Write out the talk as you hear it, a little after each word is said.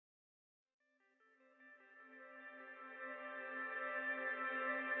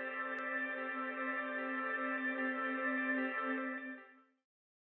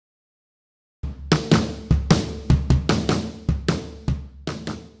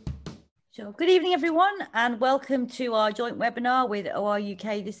Sure. Good evening, everyone, and welcome to our joint webinar with OR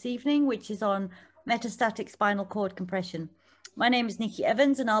UK this evening, which is on metastatic spinal cord compression. My name is Nikki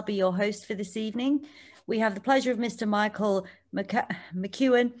Evans, and I'll be your host for this evening. We have the pleasure of Mr. Michael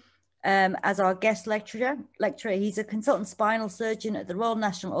McEwen as our guest lecturer. He's a consultant spinal surgeon at the Royal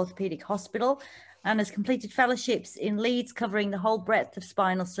National Orthopaedic Hospital and has completed fellowships in Leeds covering the whole breadth of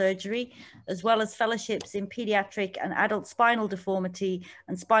spinal surgery, as well as fellowships in paediatric and adult spinal deformity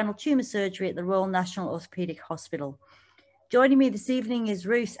and spinal tumour surgery at the Royal National Orthopaedic Hospital. Joining me this evening is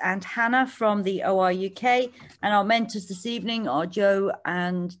Ruth and Hannah from the OR UK, and our mentors this evening are Joe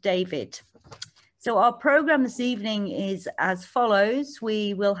and David. So our programme this evening is as follows.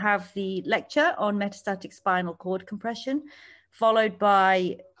 We will have the lecture on metastatic spinal cord compression, followed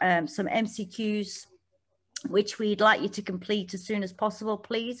by some MCQs, which we'd like you to complete as soon as possible,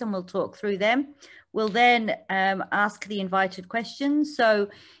 please, and we'll talk through them. We'll then ask the invited questions. So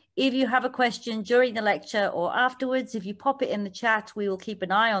if you have a question during the lecture or afterwards, if you pop it in the chat, we will keep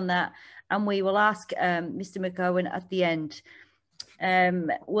an eye on that, and we will ask Mr. McEwen at the end.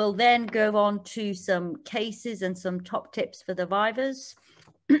 We'll then go on to some cases and some top tips for the vivas.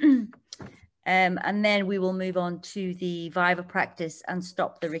 And then we will move on to the Viva practice and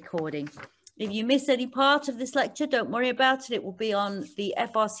stop the recording. If you miss any part of this lecture, don't worry about it. It will be on the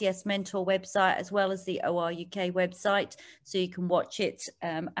FRCS Mentor website as well as the OR UK website, so you can watch it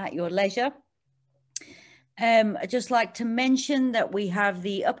at your leisure. I'd just like to mention that we have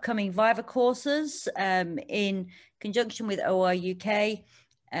the upcoming Viva courses in conjunction with OR UK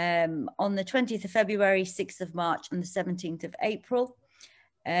on the 20th of February, 6th of March and the 17th of April.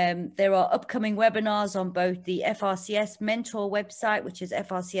 There are upcoming webinars on both the FRCS Mentor website, which is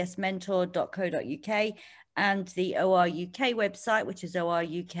frcsmentor.co.uk, and the OR UK website, which is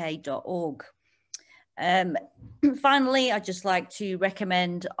oruk.org. Finally, I'd just like to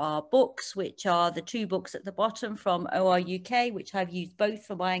recommend our books, which are the two books at the bottom from OR UK, which I've used both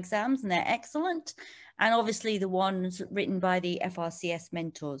for my exams and they're excellent, and obviously the ones written by the FRCS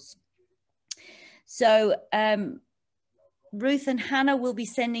mentors. So Ruth and Hannah will be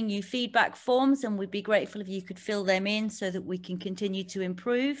sending you feedback forms, and we'd be grateful if you could fill them in so that we can continue to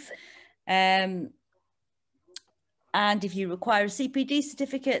improve. And if you require a CPD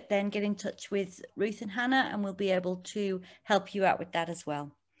certificate, then get in touch with Ruth and Hannah and we'll be able to help you out with that as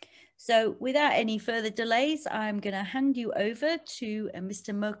well. So without any further delays, I'm going to hand you over to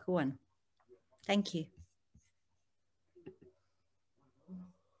Mr. McEwen. Thank you.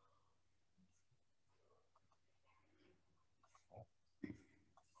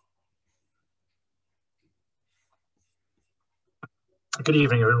 Good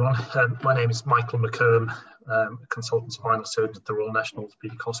evening, everyone. My name is Michael McEwen, consultant spinal surgeon at the Royal National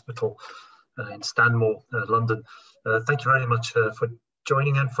Orthopaedic Hospital in Stanmore, London. Thank you very much for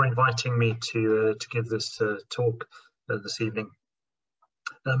joining and for inviting me to give this talk this evening.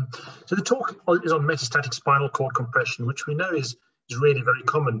 So the talk is on metastatic spinal cord compression, which we know is really very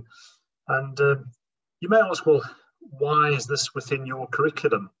common. And you may ask, well, why is this within your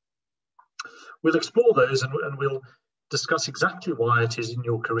curriculum? We'll explore those and we'll discuss exactly why it is in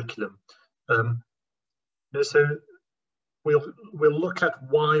your curriculum. So we'll look at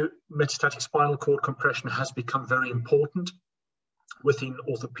why metastatic spinal cord compression has become very important within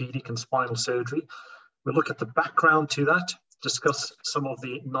orthopedic and spinal surgery. We'll look at the background to that, discuss some of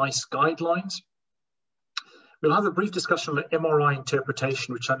the NICE guidelines. We'll have a brief discussion on MRI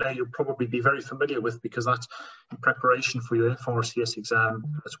interpretation, which I know you'll probably be very familiar with because that's in preparation for your FRCS exam.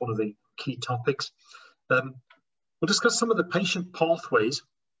 That's one of the key topics. We'll discuss some of the patient pathways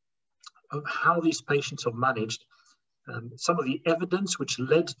of how these patients are managed, some of the evidence which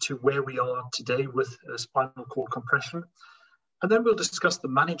led to where we are today with spinal cord compression, and then we'll discuss the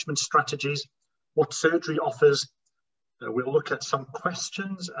management strategies, what surgery offers. We'll look at some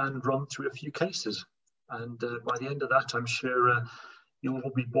questions and run through a few cases. And by the end of that, I'm sure you'll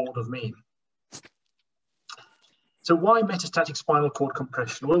all be bored of me. So why metastatic spinal cord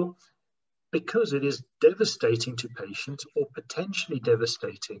compression? Well, because it is devastating to patients, or potentially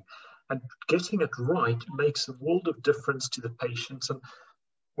devastating, and getting it right makes a world of difference to the patients, and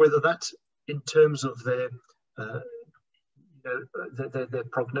whether that's in terms of their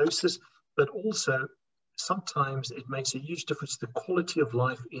prognosis, but also sometimes it makes a huge difference to the quality of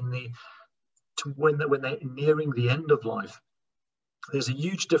life when they're nearing the end of life. There's a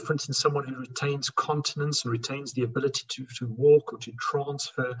huge difference in someone who retains continence and retains the ability to walk or to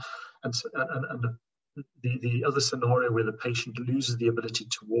transfer, and the other scenario where the patient loses the ability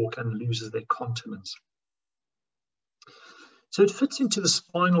to walk and loses their continence. So it fits into the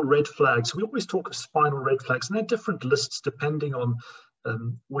spinal red flags. We always talk of spinal red flags, and they're different lists depending on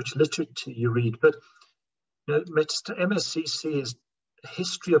which literature you read, but you know, MSCC is a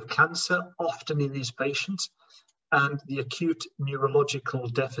history of cancer, often in these patients, and the acute neurological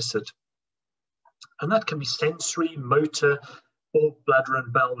deficit. And that can be sensory, motor, or bladder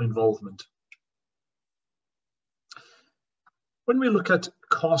and bowel involvement. When we look at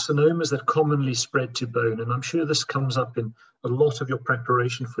carcinomas that commonly spread to bone, and I'm sure this comes up in a lot of your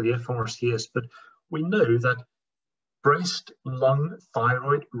preparation for the FRCS, but we know that breast, lung,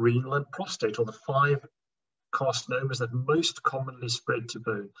 thyroid, renal, and prostate are the 5 carcinomas that most commonly spread to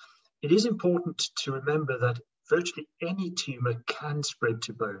bone. It is important to remember that virtually any tumor can spread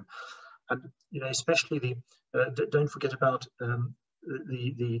to bone. And you know, especially don't forget about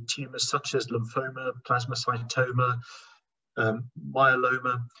the tumors such as lymphoma, plasmacytoma,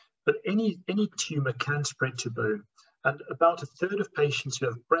 myeloma, but any tumor can spread to bone. And about 1/3 of patients who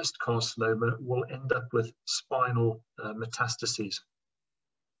have breast carcinoma will end up with spinal metastases.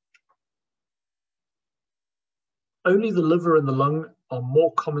 Only the liver and the lung are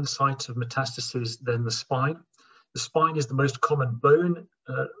more common sites of metastases than the spine. The spine is the most common bone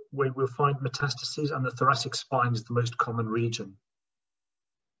where we'll find metastases, and the thoracic spine is the most common region.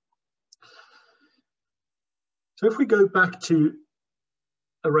 So if we go back to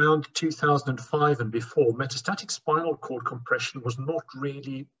around 2005 and before, metastatic spinal cord compression was not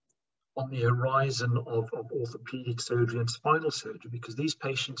really on the horizon of orthopedic surgery and spinal surgery, because these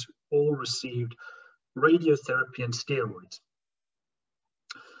patients all received radiotherapy and steroids.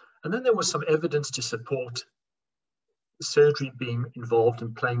 And then there was some evidence to support surgery being involved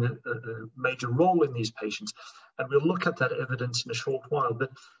and playing a major role in these patients. And we'll look at that evidence in a short while. But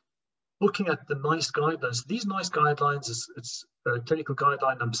looking at the NICE guidelines, these NICE guidelines, it's clinical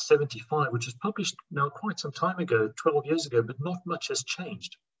guideline number 75, which was published now quite some time ago, 12 years ago, but not much has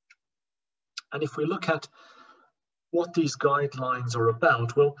changed. And if we look at what these guidelines are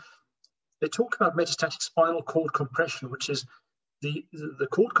about, well, they talk about metastatic spinal cord compression, which is the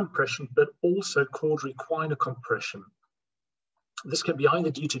cord compression, but also cord requiner compression. This can be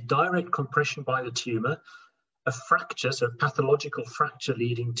either due to direct compression by the tumor, a fracture, so a pathological fracture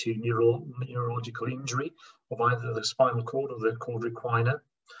leading to neurological injury of either the spinal cord or the cord requiner.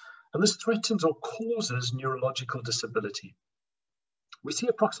 And this threatens or causes neurological disability. We see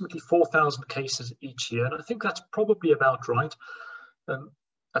approximately 4,000 cases each year, and I think that's probably about right.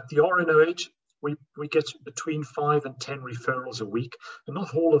 At the RNOH, we get between 5 and 10 referrals a week, and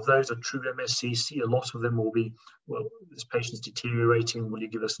not all of those are true MSCC. A lot of them will be, well, this patient's deteriorating, will you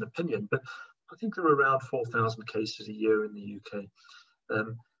give us an opinion? But I think there are around 4,000 cases a year in the UK.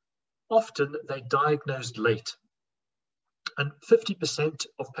 Often they're diagnosed late, and 50%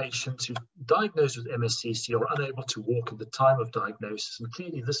 of patients who are diagnosed with MSCC are unable to walk at the time of diagnosis, and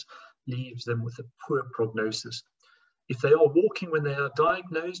clearly this leaves them with a poor prognosis. If they are walking when they are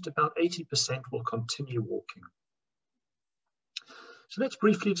diagnosed, about 80% will continue walking. So let's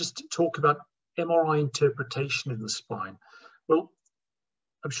briefly just talk about MRI interpretation in the spine. Well,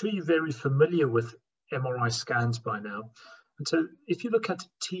 I'm sure you're very familiar with MRI scans by now. And so if you look at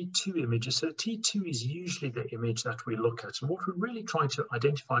T2 images, so T2 is usually the image that we look at. And what we're really trying to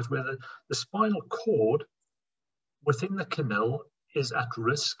identify is whether the spinal cord within the canal is at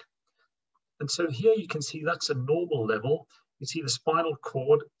risk. And so here you can see that's a normal level. You see the spinal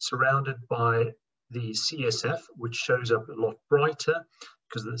cord surrounded by the CSF, which shows up a lot brighter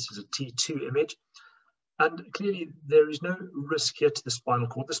because this is a T2 image. And clearly there is no risk here to the spinal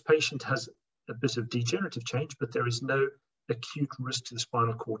cord. This patient has a bit of degenerative change, but there is no acute risk to the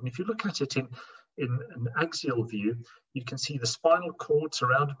spinal cord. And if you look at it in an axial view, you can see the spinal cord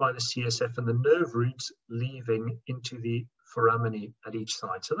surrounded by the CSF and the nerve roots leaving into the foramen at each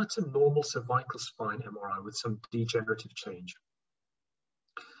side. So that's a normal cervical spine MRI with some degenerative change.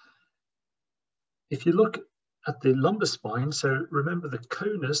 If you look at the lumbar spine, so remember the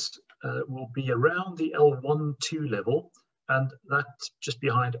conus will be around the L1-2 level, and that's just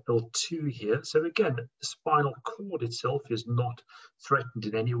behind L2 here. So again, the spinal cord itself is not threatened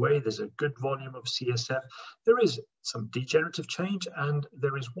in any way. There's a good volume of CSF. There is some degenerative change, and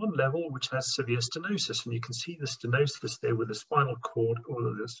there is one level which has severe stenosis. And you can see the stenosis there with the spinal cord or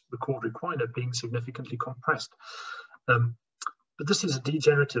the cord requiner being significantly compressed. But this is a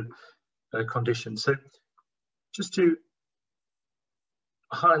degenerative condition. So just to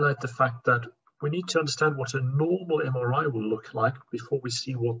highlight the fact that we need to understand what a normal MRI will look like before we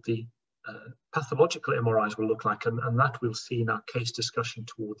see what the pathological MRIs will look like, and that we'll see in our case discussion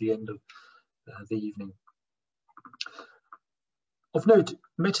toward the end of the evening. Of note,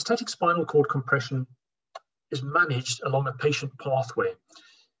 metastatic spinal cord compression is managed along a patient pathway.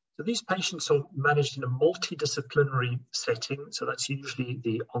 So these patients are managed in a multidisciplinary setting. So that's usually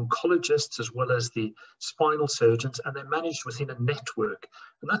the oncologists as well as the spinal surgeons, and they're managed within a network.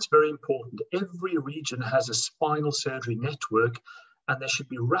 And that's very important. Every region has a spinal surgery network, and there should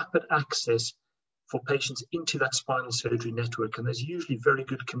be rapid access for patients into that spinal surgery network. And there's usually very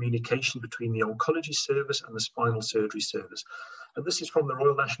good communication between the oncology service and the spinal surgery service. And this is from the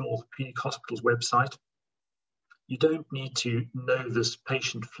Royal National Orthopaedic Hospital's website. You don't need to know this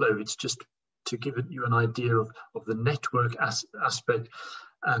patient flow. It's just to give you an idea of the network aspect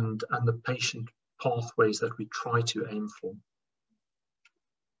and the patient pathways that we try to aim for.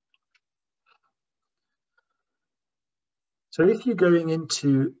 So if you're going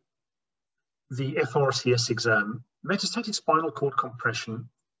into the FRCS exam, metastatic spinal cord compression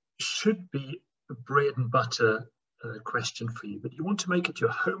should be a bread and butter question for you, but you want to make it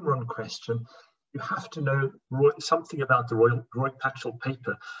your home run question. You have to know something about the Roy Patchell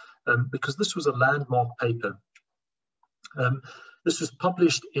paper, because this was a landmark paper. This was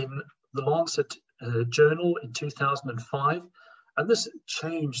published in the Lancet journal in 2005, and this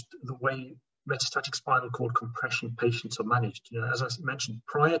changed the way metastatic spinal cord compression patients are managed. You know, as I mentioned,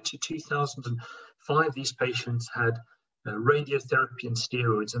 prior to 2005, these patients had radiotherapy and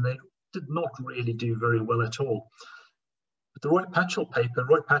steroids, and they did not really do very well at all. But the Roy Patchell paper,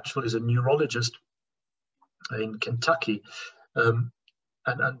 Roy Patchell is a neurologist in Kentucky,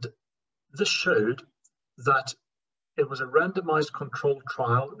 and this showed that it was a randomized controlled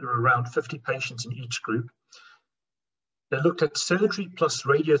trial. There were around 50 patients in each group. They looked at surgery plus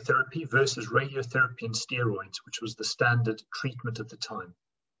radiotherapy versus radiotherapy and steroids, which was the standard treatment at the time.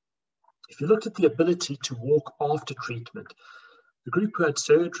 If you looked at the ability to walk after treatment, the group who had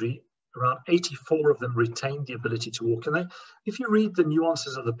surgery, around 84 of them retained the ability to walk. And if you read the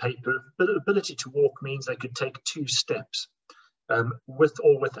nuances of the paper, the ability to walk means they could take 2 steps with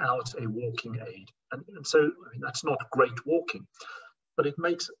or without a walking aid. And so I mean, that's not great walking, but it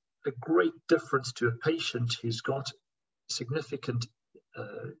makes a great difference to a patient who's got significant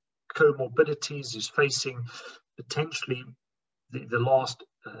comorbidities, who's facing potentially the last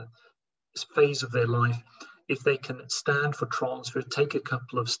phase of their life. If they can stand for transfer, take a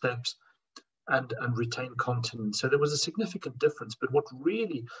couple of steps and retain continence. So there was a significant difference, but what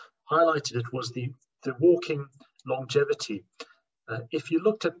really highlighted it was the walking longevity. If you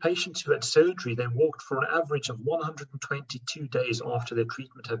looked at patients who had surgery, they walked for an average of 122 days after their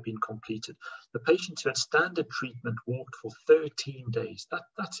treatment had been completed. The patients who had standard treatment walked for 13 days.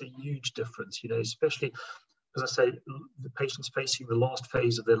 That's a huge difference, you know, especially, as I say, the patients facing the last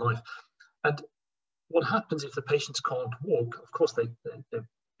phase of their life. And what happens if the patients can't walk? Of course, they're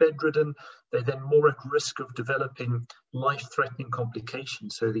bedridden. They're then more at risk of developing life-threatening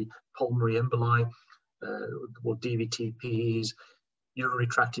complications. So the pulmonary emboli, or DVT-PEs, urinary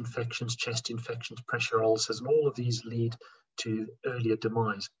tract infections, chest infections, pressure ulcers, and all of these lead to earlier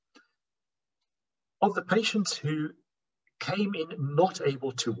demise. Of the patients who came in not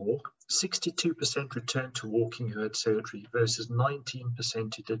able to walk, 62% returned to walking who had surgery versus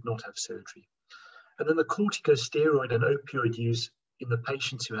 19% who did not have surgery. And then the corticosteroid and opioid use in the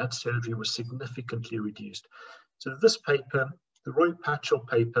patients who had surgery was significantly reduced. So this paper, the Roy Patchell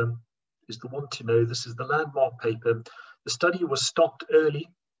paper, is the one to know. This is the landmark paper. The study was stopped early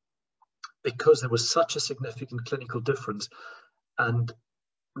because there was such a significant clinical difference, and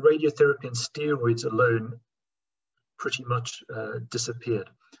radiotherapy and steroids alone pretty much disappeared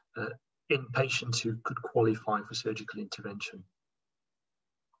in patients who could qualify for surgical intervention.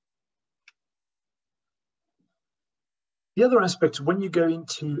 The other aspect, when you go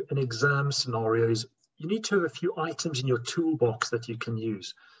into an exam scenario, is you need to have a few items in your toolbox that you can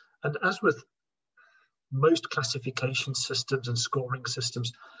use. And as with most classification systems and scoring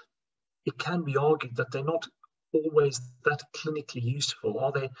systems, it can be argued that they're not always that clinically useful.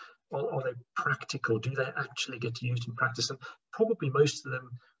 Are they practical? Do they actually get used in practice? And probably most of them,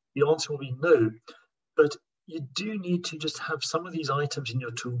 the answer will be no. But you do need to just have some of these items in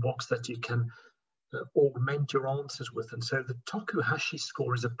your toolbox that you can augment your answers with. And so the Tokuhashi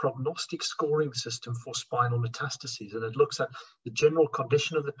score is a prognostic scoring system for spinal metastases, and it looks at the general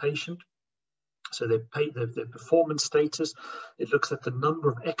condition of the patient. So their performance status. It looks at the number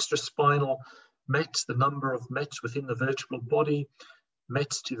of extraspinal METs, the number of METs within the vertebral body,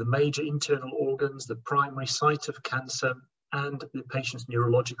 METs to the major internal organs, the primary site of cancer, and the patient's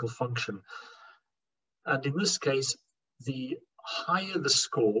neurological function. And in this case, the higher the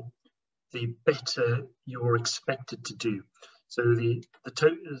score, the better you're expected to do. So the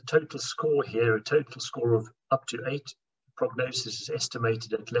total score here, a total score of up to 8, prognosis is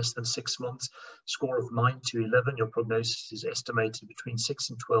estimated at less than 6 months. Score of 9 to 11, your prognosis is estimated between 6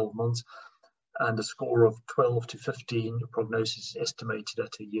 and 12 months. And a score of 12 to 15, your prognosis is estimated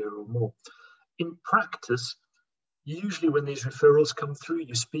at a year or more. In practice, usually when these referrals come through,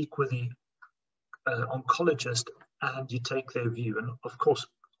 you speak with the oncologist and you take their view. And of course,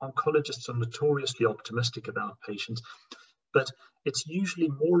 oncologists are notoriously optimistic about patients, but it's usually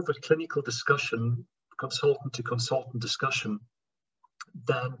more of a clinical discussion, consultant to consultant discussion,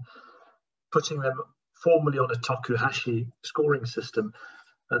 than putting them formally on a Tokuhashi scoring system.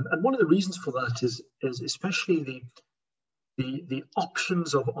 And one of the reasons for that is especially the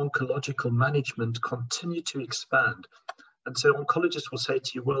options of oncological management continue to expand. And so oncologists will say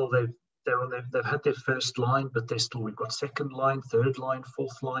to you, well, they've had their first line, but we've got second line, third line,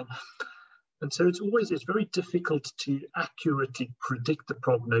 fourth line. And so it's very difficult to accurately predict the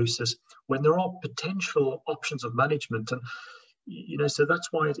prognosis when there are potential options of management. And, so that's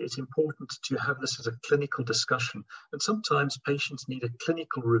why it's important to have this as a clinical discussion. And sometimes patients need a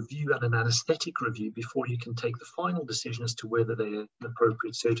clinical review and an anesthetic review before you can take the final decision as to whether they're an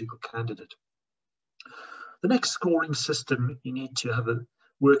appropriate surgical candidate. The next scoring system you need to have a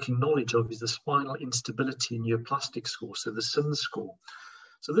working knowledge of is the spinal instability neoplastic score, so the SIN score.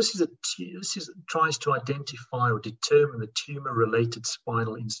 So this tries to identify or determine the tumor-related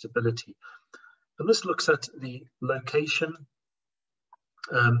spinal instability. And this looks at the location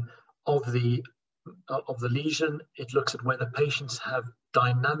of the lesion. It looks at whether patients have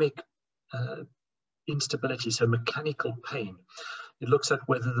dynamic instability, so mechanical pain. It looks at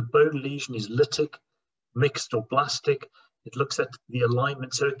whether the bone lesion is lytic, mixed or blastic. It looks at the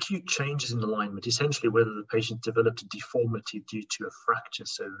alignment, so acute changes in alignment, essentially whether the patient developed a deformity due to a fracture,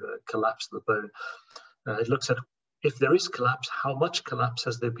 so collapse of the bone. It looks at, if there is collapse, how much collapse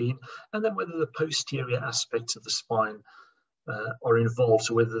has there been, and then whether the posterior aspects of the spine are involved,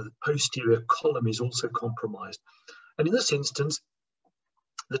 so whether the posterior column is also compromised. And in this instance,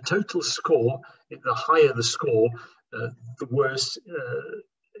 the total score, the higher the score, the worse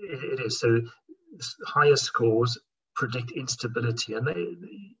it is. So higher scores predict instability, and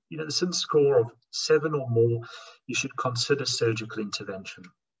the SIN score of 7 or more, you should consider surgical intervention.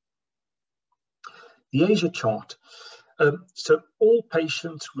 The Asia chart. So all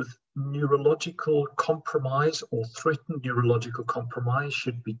patients with neurological compromise or threatened neurological compromise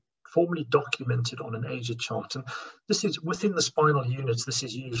should be formally documented on an Asia chart. And this is within the spinal units. This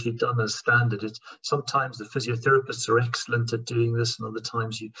is usually done as standard. Sometimes the physiotherapists are excellent at doing this, and other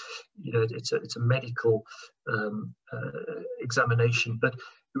times it's a medical examination. But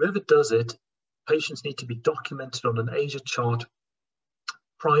whoever does it, patients need to be documented on an Asia chart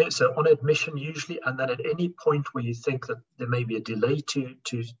prior, so on admission usually, and then at any point where you think that there may be a delay to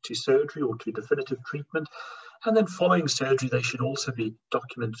surgery or to definitive treatment. And then following surgery, they should also be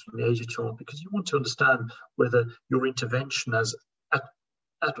documented on the Asia chart, because you want to understand whether your intervention has,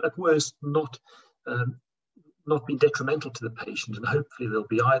 at worst, not been detrimental to the patient, and hopefully there'll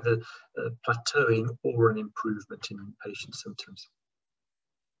be either plateauing or an improvement in patient symptoms.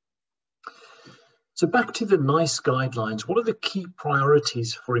 So back to the NICE guidelines, what are the key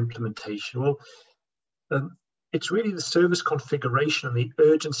priorities for implementation? Well, it's really the service configuration and the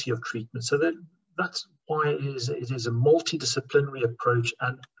urgency of treatment. So that's why it is a multidisciplinary approach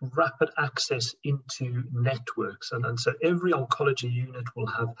and rapid access into networks. And so every oncology unit will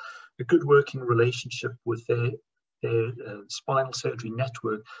have a good working relationship with their spinal surgery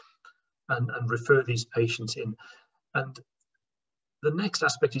network and refer these patients in. And the next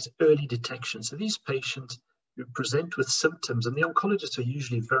aspect is early detection. So these patients who present with symptoms, and the oncologists are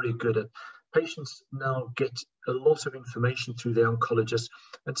usually very good at, patients now get a lot of information through their oncologist.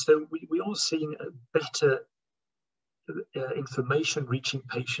 And so we are seeing a better information reaching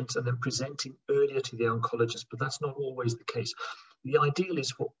patients and then presenting earlier to the oncologist, but that's not always the case. The ideal is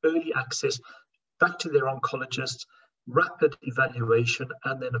for early access back to their oncologist, rapid evaluation,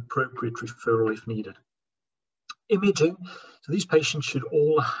 and then appropriate referral if needed. Imaging, so these patients should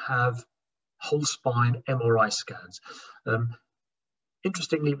all have whole spine MRI scans.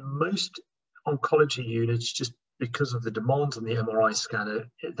 Interestingly, most oncology units, just because of the demands on the MRI scanner,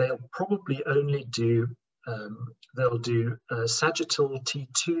 they'll probably only do, they'll do a sagittal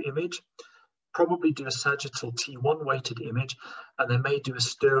T2 image, probably do a sagittal T1 weighted image, and they may do a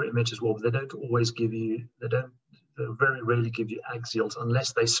stir image as well, but they don't always give you, they'll very rarely give you axials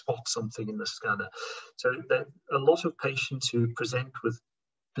unless they spot something in the scanner. So a lot of patients who present with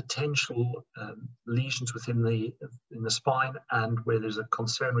potential lesions within the spine and where there's a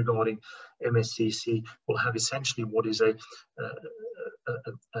concern regarding MSCC will have essentially what is a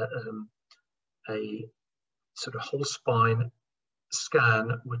sort of whole spine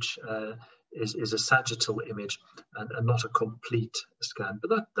scan, which is a sagittal image and not a complete scan.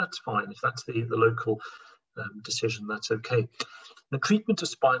 But that's fine. If that's the local decision, that's okay. The treatment of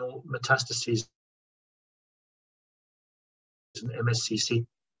spinal metastases and MSCC,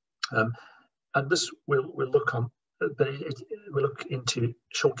 and this we'll look on, but we'll look into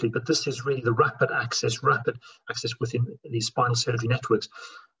shortly. But this is really the rapid access within these spinal surgery networks.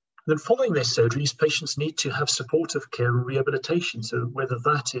 And then following their surgery, these patients need to have supportive care and rehabilitation. So whether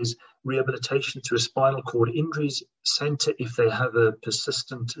that is rehabilitation to a spinal cord injuries center if they have a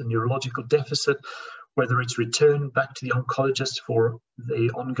persistent neurological deficit, whether it's return back to the oncologist for the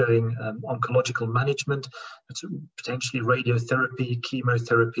ongoing oncological management, potentially radiotherapy,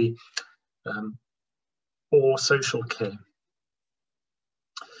 chemotherapy, or social care.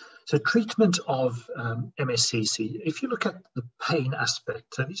 So treatment of MSCC, if you look at the pain aspect,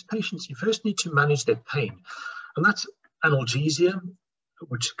 so these patients, you first need to manage their pain. And that's analgesia,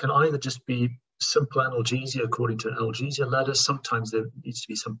 which can either just be simple analgesia according to an analgesia ladder. Sometimes there needs to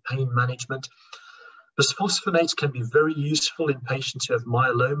be some pain management. Bisphosphonates can be very useful in patients who have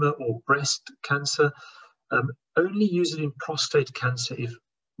myeloma or breast cancer. Only use it in prostate cancer if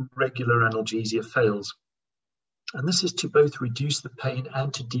regular analgesia fails. And this is to both reduce the pain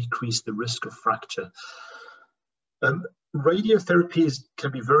and to decrease the risk of fracture. Radiotherapy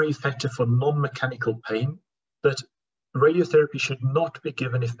can be very effective for non-mechanical pain, but radiotherapy should not be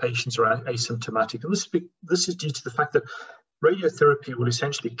given if patients are asymptomatic. And this is due to the fact that radiotherapy will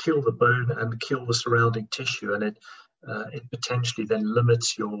essentially kill the bone and kill the surrounding tissue, and it potentially then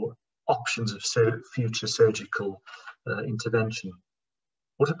limits your options of future surgical intervention.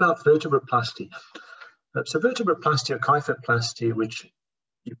 What about vertebroplasty? So vertebroplasty or kyphoplasty, which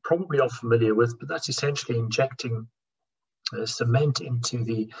you probably are familiar with, but that's essentially injecting cement into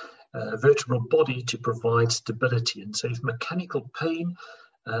the vertebral body to provide stability. And so if mechanical pain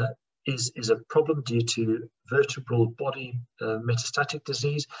is a problem due to vertebral body metastatic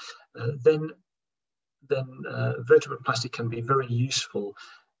disease, then vertebroplasty can be very useful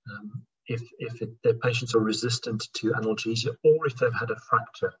if their patients are resistant to analgesia or if they've had a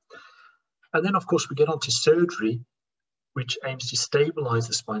fracture. And then, of course, we get on to surgery, which aims to stabilize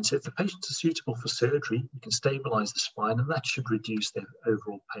the spine. So if the patients are suitable for surgery, you can stabilize the spine, and that should reduce their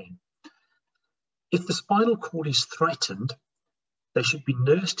overall pain. If the spinal cord is threatened, they should be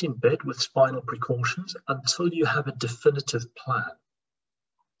nursed in bed with spinal precautions until you have a definitive plan.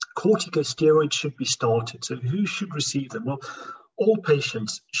 Corticosteroids should be started. So who should receive them? Well, all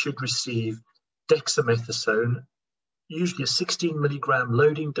patients should receive dexamethasone, usually a 16 milligram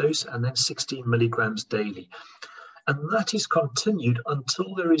loading dose, and then 16 milligrams daily. And that is continued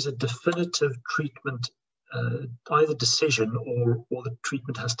until there is a definitive treatment, either decision or the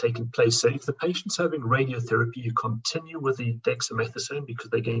treatment has taken place. So if the patient's having radiotherapy, you continue with the dexamethasone because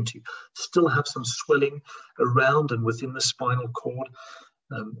they're going to still have some swelling around and within the spinal cord.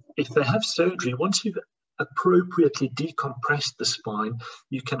 If they have surgery, once you've appropriately decompressed the spine,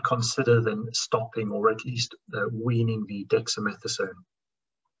 you can consider then stopping or at least weaning the dexamethasone.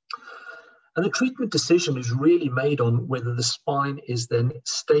 And the treatment decision is really made on whether the spine is then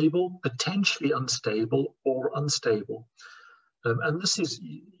stable, potentially unstable, or unstable. And this is,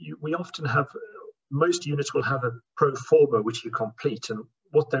 we often have, most units will have a pro forma which you complete. And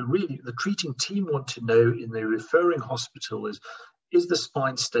what the treating team want to know in the referring hospital is the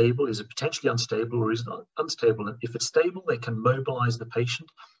spine stable? Is it potentially unstable, or is it unstable? And if it's stable, they can mobilize the patient.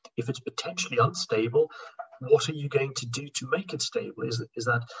 If it's potentially unstable, what are you going to do to make it stable? Is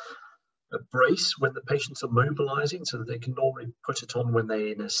that a brace when the patients are mobilizing so that they can normally put it on when they're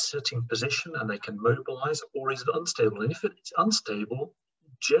in a sitting position and they can mobilize, or is it unstable? And if it's unstable,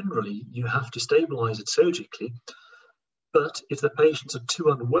 generally you have to stabilize it surgically. But if the patients are too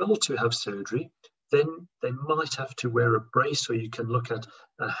unwell to have surgery, then they might have to wear a brace, or you can look at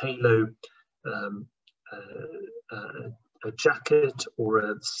a halo, a jacket, or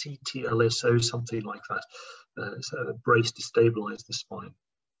a CTLSO, something like that, so a brace to stabilize the spine.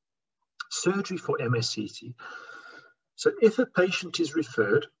 Surgery for MSCC. So if a patient is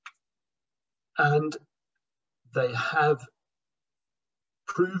referred and they have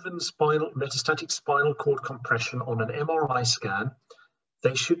proven metastatic spinal cord compression on an MRI scan,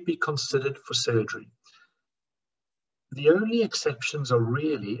 they should be considered for surgery. The only exceptions are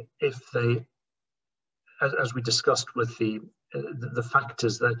really if they, as we discussed with the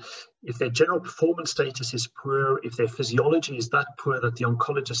factors, that if their general performance status is poor, if their physiology is that poor that the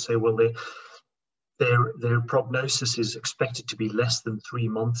oncologists say, well, their prognosis is expected to be less than 3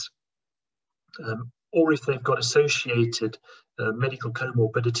 months, or if they've got associated medical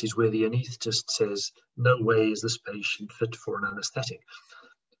comorbidities where the anaesthetist says, no way is this patient fit for an anesthetic.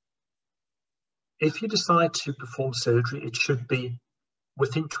 If you decide to perform surgery, it should be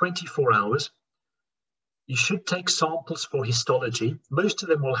within 24 hours. You should take samples for histology. Most of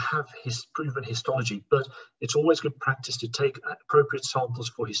them will have proven histology, but it's always good practice to take appropriate samples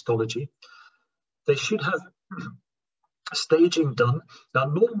for histology. They should have staging done. Now,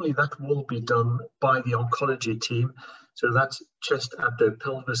 normally that will be done by the oncology team. So that's chest, abdo,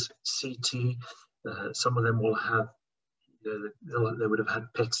 pelvis, CT. Some of them will have, they would have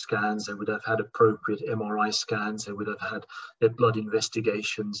had PET scans, they would have had appropriate MRI scans, they would have had their blood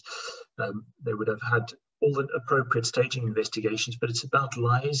investigations, they would have had all the appropriate staging investigations, but it's about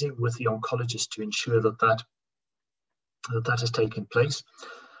liaising with the oncologist to ensure that has taken place.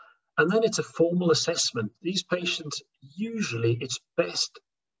 And then it's a formal assessment. These patients, usually it's best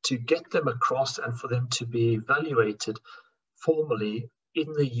to get them across and for them to be evaluated formally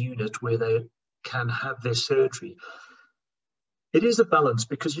in the unit where they can have their surgery. It is a balance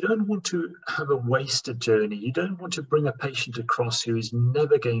because you don't want to have a wasted journey. You don't want to bring a patient across who is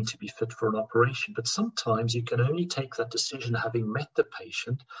never going to be fit for an operation. But sometimes you can only take that decision having met the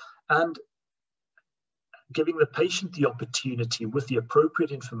patient and giving the patient the opportunity with the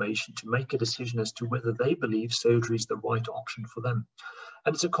appropriate information to make a decision as to whether they believe surgery is the right option for them.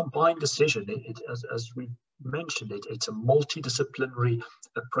 And it's a combined decision. As we mentioned, it's a multidisciplinary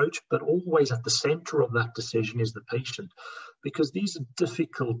approach, but always at the center of that decision is the patient, because these are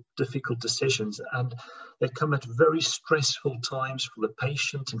difficult decisions, and they come at very stressful times for the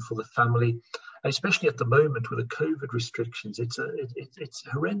patient and for the family, and especially at the moment with the COVID restrictions. It's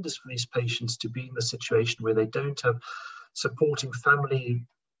horrendous for these patients to be in the situation where they don't have supporting family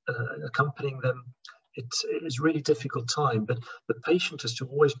accompanying them. It is a really difficult time, but the patient has to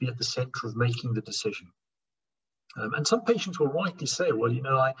always be at the center of making the decision. And some patients will rightly say, well, you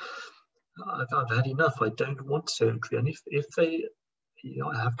know, I've had enough, I don't want surgery. And if they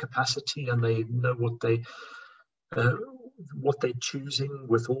have capacity and they know what they're choosing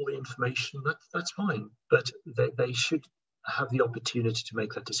with all the information, that's fine. But they should have the opportunity to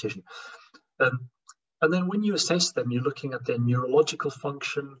make that decision. And then when you assess them, you're looking at their neurological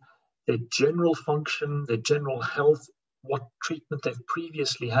function, their general function, their general health, what treatment they've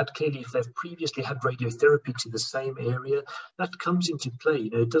previously had. Clearly, if they've previously had radiotherapy to the same area, that comes into play. You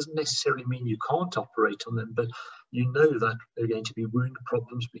know, it doesn't necessarily mean you can't operate on them, but you know that there are going to be wound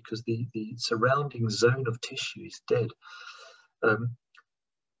problems because the surrounding zone of tissue is dead.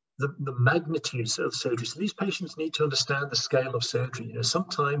 The magnitude of surgery. So these patients need to understand the scale of surgery. You know,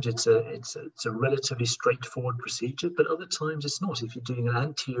 sometimes it's a relatively straightforward procedure, but other times it's not. If you're doing an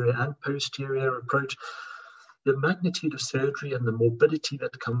anterior and posterior approach, the magnitude of surgery and the morbidity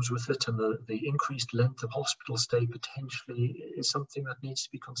that comes with it and the increased length of hospital stay potentially is something that needs to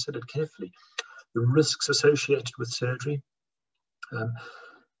be considered carefully. The risks associated with surgery.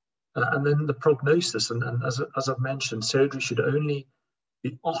 And then the prognosis. And as I've mentioned, surgery should only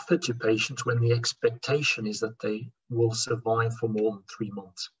be offered to patients when the expectation is that they will survive for more than 3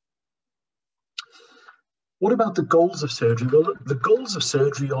 months. What about the goals of surgery? Well, the goals of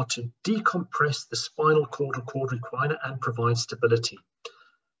surgery are to decompress the spinal cord or cord recliner and provide stability.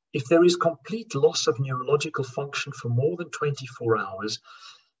 If there is complete loss of neurological function for more than 24 hours,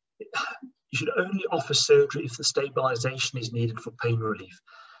 you should only offer surgery if the stabilization is needed for pain relief.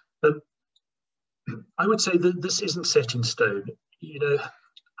 I would say that this isn't set in stone. You know,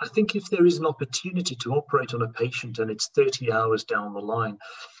 I think if there is an opportunity to operate on a patient and it's 30 hours down the line,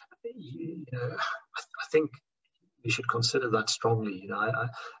 you know, I think we should consider that strongly. You know,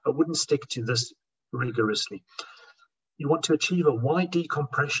 I wouldn't stick to this rigorously. You want to achieve a wide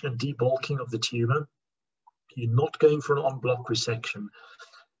decompression and debulking of the tumor. You're not going for an en-bloc resection.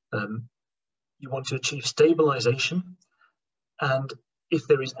 You want to achieve stabilization, and if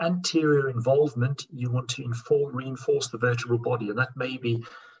there is anterior involvement, you want to reinforce the vertebral body, and that may be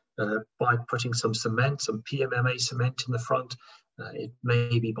by putting some cement, some PMMA cement in the front. It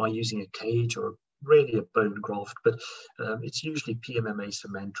may be by using a cage or really a bone graft, but it's usually PMMA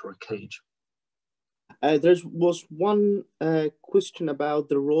cement or a cage. There was one question about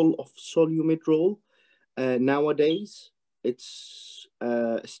the role of solumidrol. Nowadays, it's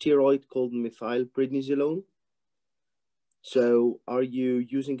a steroid called methylprednisolone. So are you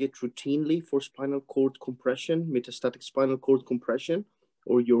using it routinely for spinal cord compression, metastatic spinal cord compression,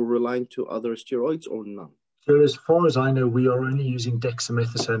 or you're relying to other steroids or none? So as far as I know, we are only using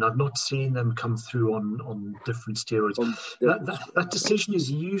dexamethasone. I've not seen them come through on different steroids. That decision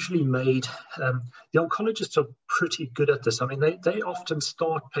is usually made. The oncologists are pretty good at this. I mean, they often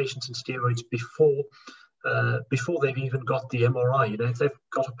start patients on steroids before before they've even got the MRI. You know, if they've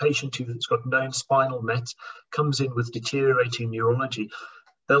got a patient who's got known spinal mets, comes in with deteriorating neurology,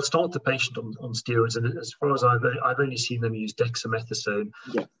 they'll start the patient on steroids, and as far as I've only seen them use dexamethasone,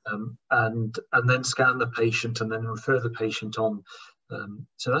 Yeah. And then scan the patient and then refer the patient on.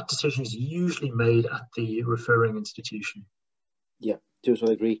 So that decision is usually made at the referring institution. Yeah,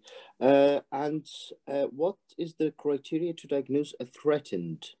 totally agree. And what is the criteria to diagnose a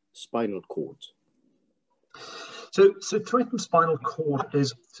threatened spinal cord? So threatened spinal cord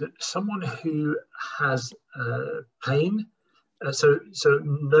is someone who has pain, so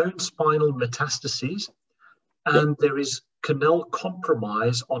known spinal metastases, and there is canal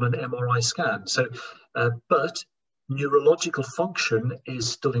compromise on an MRI scan. So, but neurological function is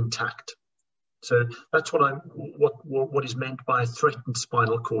still intact. So that's what is meant by threatened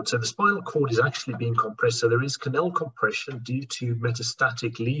spinal cord. So the spinal cord is actually being compressed. So there is canal compression due to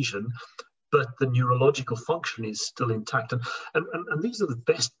metastatic lesion, but the neurological function is still intact. And these are the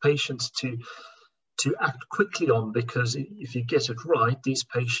best patients to act quickly on, because if you get it right, these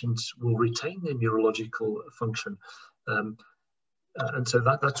patients will retain their neurological function. And so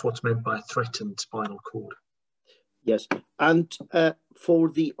that's what's meant by threatened spinal cord. Yes, and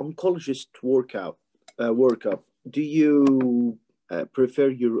for the oncologist workup, do you prefer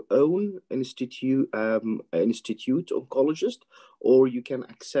your own institute oncologist, or you can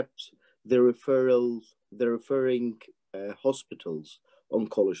accept the referring hospitals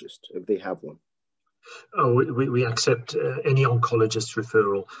oncologist if they have one? Oh, we accept any oncologist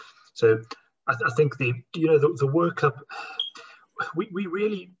referral. So I think the workup, we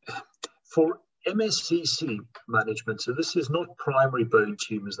really, for MSCC management, so this is not primary bone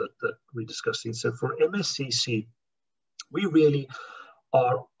tumors that we're discussing. So for MSCC, we really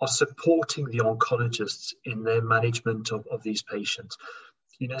are supporting the oncologists in their management of these patients.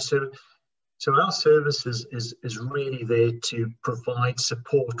 You know, so our service is really there to provide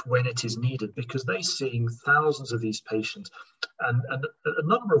support when it is needed, because they're seeing thousands of these patients, and a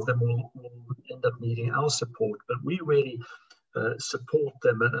number of them will end up needing our support, but we really support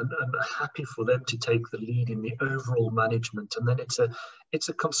them and are happy for them to take the lead in the overall management. And then it's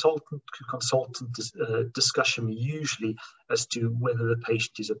a consultant discussion usually as to whether the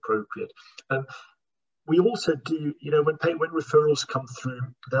patient is appropriate. We also do, you know, when referrals come through,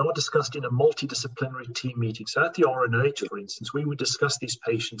 they are discussed in a multidisciplinary team meeting. So at the RNH, for instance, we would discuss these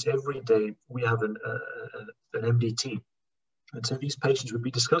patients every day. We have an MDT. And so these patients would be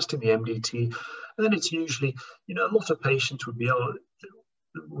discussed in the MDT. And then it's usually, you know, a lot of patients would be,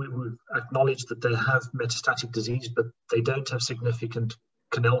 we would acknowledge that they have metastatic disease, but they don't have significant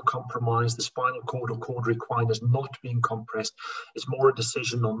canal compromise. The spinal cord or cord recliner is not being compressed. It's more a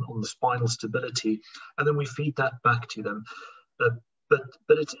decision on the spinal stability. And then we feed that back to them. But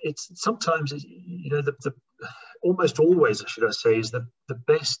it's sometimes, you know, the almost always, should I say, is the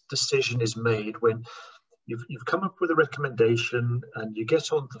best decision is made when you've come up with a recommendation and you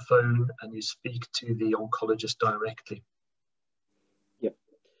get on the phone and you speak to the oncologist directly. Yeah,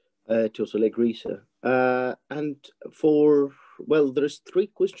 totally agree, sir. And there's three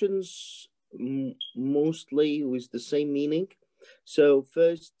questions, mostly with the same meaning. So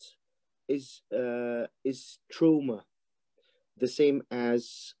first, is trauma the same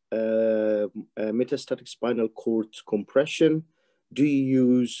as metastatic spinal cord compression? Do you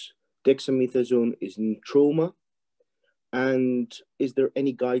use dexamethasone in trauma? And is there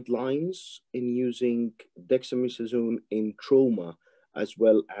any guidelines in using dexamethasone in trauma as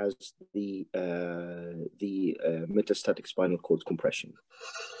well as the metastatic spinal cord compression?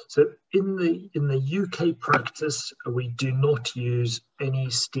 So in the UK practice, we do not use any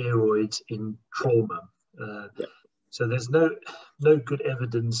steroids in trauma. So there's no good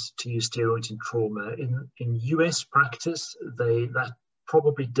evidence to use steroids in trauma. In US practice, that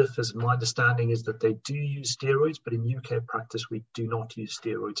probably differs. My understanding is that they do use steroids, but in UK practice, we do not use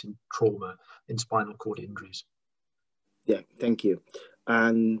steroids in trauma, in spinal cord injuries. Yeah, thank you.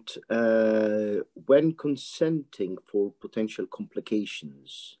 And when consenting for potential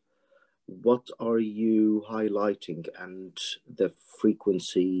complications, what are you highlighting and the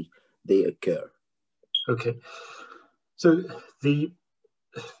frequency they occur? Okay, so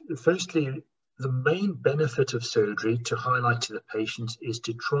firstly, the main benefit of surgery, to highlight to the patients, is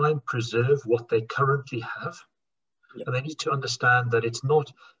to try and preserve what they currently have. Yeah. And they need to understand that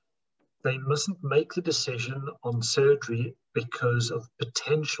they mustn't make the decision on surgery because of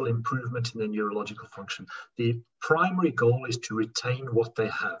potential improvement in their neurological function. The primary goal is to retain what they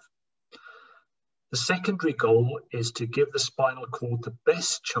have. The secondary goal is to give the spinal cord the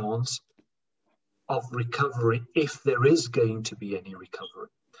best chance of recovery if there is going to be any recovery.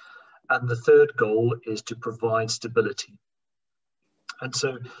 And the third goal is to provide stability. And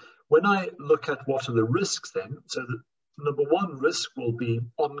so when I look at what are the risks then, so the number one risk will be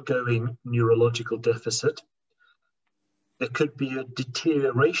ongoing neurological deficit. There could be a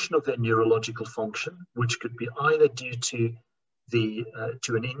deterioration of their neurological function, which could be either due to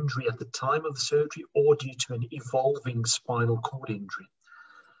an injury at the time of the surgery or due to an evolving spinal cord injury.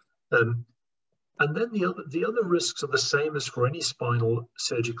 And then the other risks are the same as for any spinal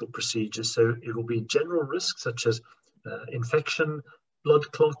surgical procedure. So it will be general risks such as infection,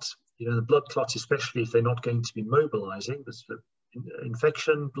 blood clots. The blood clots, especially if they're not going to be mobilizing, there's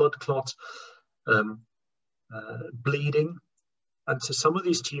infection, blood clots, bleeding. And so some of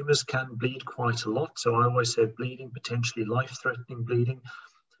these tumors can bleed quite a lot. So I always say bleeding, potentially life-threatening bleeding.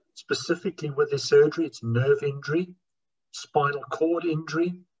 Specifically with this surgery, it's nerve injury, spinal cord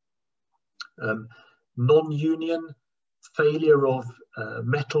injury, non-union, failure of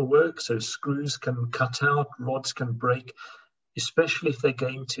metal work, so screws can cut out, rods can break, especially if they're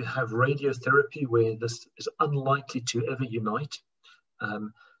going to have radiotherapy where this is unlikely to ever unite.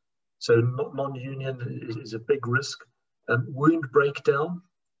 So non-union is a big risk. Wound breakdown,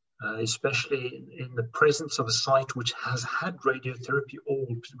 especially in the presence of a site which has had radiotherapy or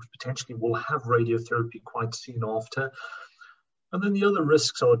potentially will have radiotherapy quite soon after. And then the other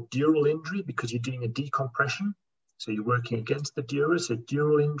risks are dural injury, because you're doing a decompression. So you're working against the dura, so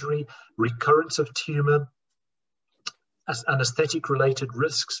dural injury, recurrence of tumor, anesthetic related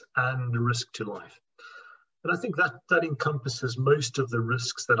risks, and the risk to life. And I think that encompasses most of the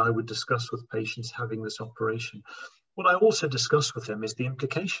risks that I would discuss with patients having this operation. What I also discuss with them is the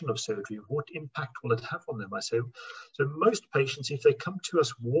implication of surgery. What impact will it have on them? I say, so most patients, if they come to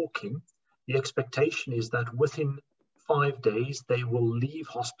us walking, the expectation is that within 5 days, they will leave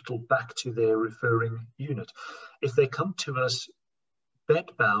hospital back to their referring unit. If they come to us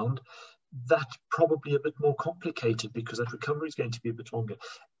bedbound, that's probably a bit more complicated because that recovery is going to be a bit longer.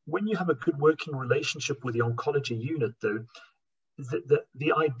 When you have a good working relationship with the oncology unit, though,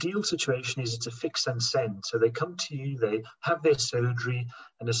 the ideal situation is it's a fix and send. So they come to you, they have their surgery,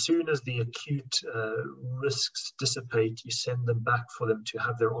 and as soon as the acute risks dissipate, you send them back for them to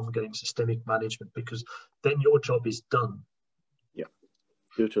have their ongoing systemic management, because then your job is done. Yeah,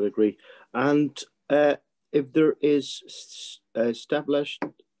 totally agree. And if there is established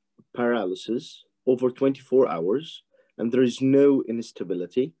paralysis over 24 hours and there is no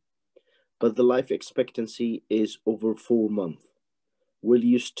instability, but the life expectancy is over 4 months, will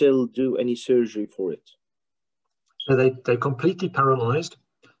you still do any surgery for it? So they're completely paralyzed.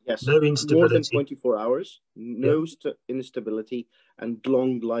 Yes. No instability. More than 24 hours, no instability, and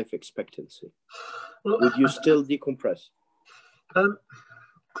long life expectancy. Well, would you still decompress?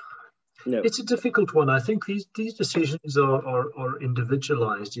 No. It's a difficult one. I think these decisions are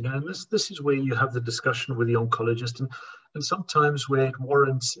individualized, and this is where you have the discussion with the oncologist, and sometimes where it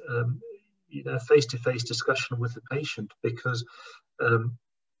warrants face-to-face discussion with the patient, because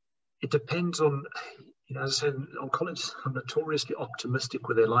it depends on, as I said, oncologists are notoriously optimistic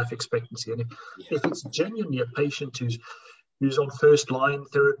with their life expectancy. And if it's genuinely a patient who's on first-line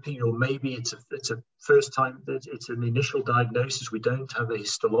therapy, or maybe it's a first time, it's an initial diagnosis, we don't have a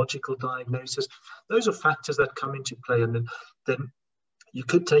histological diagnosis, those are factors that come into play. And then you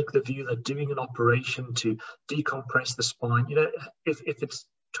could take the view that doing an operation to decompress the spine, if it's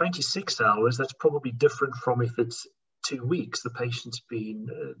 26 hours, that's probably different from if it's 2 weeks. The patient's been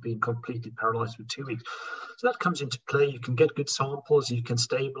completely paralyzed for 2 weeks. So that comes into play. You can get good samples, you can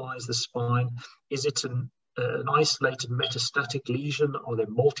stabilize the spine. Is it an isolated metastatic lesion? Are there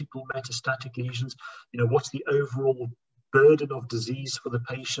multiple metastatic lesions? What's the overall burden of disease for the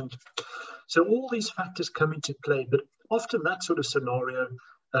patient? So all these factors come into play, but often that sort of scenario,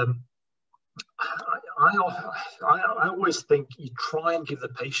 I always think you try and give the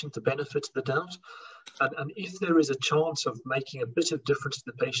patient the benefit of the doubt. And if there is a chance of making a bit of difference to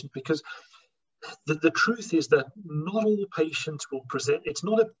the patient, because the truth is that not all patients will present, it's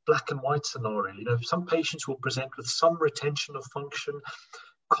not a black and white scenario. Some patients will present with some retention of function.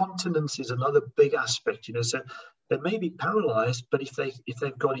 Continence is another big aspect, so they may be paralyzed, but if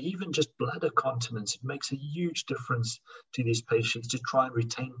they've got even just bladder continence, it makes a huge difference to these patients to try and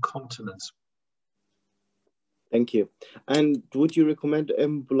retain continence. Thank you. And would you recommend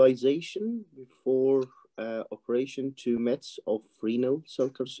embolization before operation to Mets of renal cell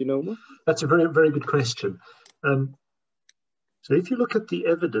carcinoma? That's a very, very good question. So if you look at the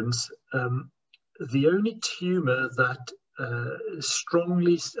evidence, the only tumor that is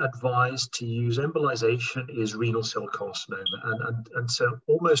strongly advised to use embolization is renal cell carcinoma. And so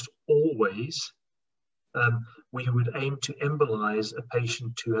almost always, we would aim to embolize a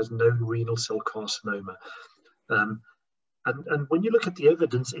patient who has no renal cell carcinoma. And when you look at the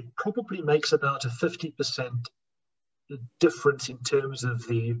evidence, it probably makes about a 50% difference in terms of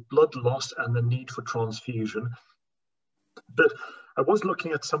the blood loss and the need for transfusion. But I was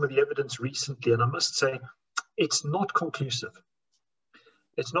looking at some of the evidence recently, and I must say it's not conclusive.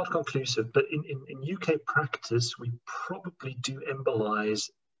 It's not conclusive, but in UK practice, we probably do embolize,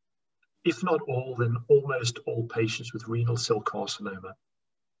 if not all, then almost all patients with renal cell carcinoma.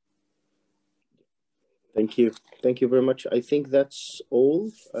 Thank you. Thank you very much. I think that's all.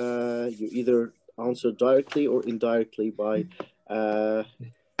 You either answered directly or indirectly by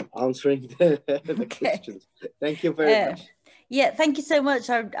answering the questions. Thank you very much. Yeah, thank you so much.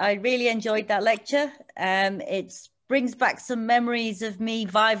 I really enjoyed that lecture. It brings back some memories of me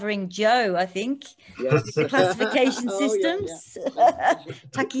vivering Joe, I think. Yes. The classification systems. Yeah.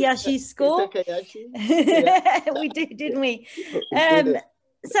 Takayashi's score. Takayashi. Yeah. We did, didn't we? We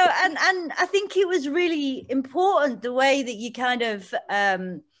So, and I think it was really important the way that you kind of,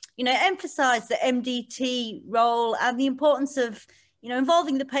 you know, emphasize the MDT role and the importance of, you know,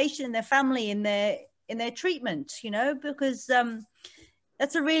 involving the patient and their family in their treatment, you know, because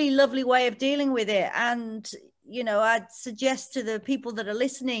that's a really lovely way of dealing with it. And, you know, I'd suggest to the people that are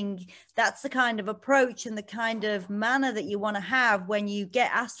listening, that's the kind of approach and the kind of manner that you want to have when you get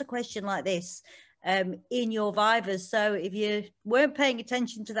asked a question like this in your vivas. So if you weren't paying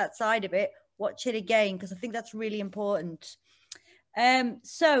attention to that side of it, watch it again, because I think that's really important.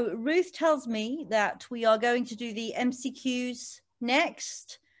 So Ruth tells me that we are going to do the MCQs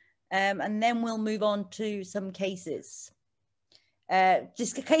next, and then we'll move on to some cases.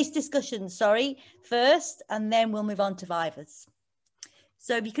 Just case discussions, sorry, first, and then we'll move on to vivas.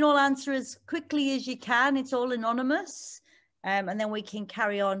 So if you can all answer as quickly as you can, it's all anonymous, and then we can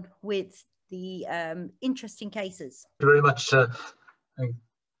carry on with the interesting cases. Thank you very much. I think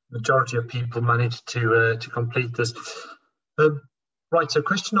the majority of people managed to complete this. Right, so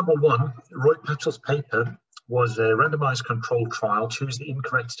question number one, Roy Patchell's paper was a randomized controlled trial. Choose the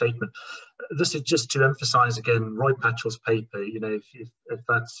incorrect statement. This is just to emphasize again, Roy Patchell's paper, you know, if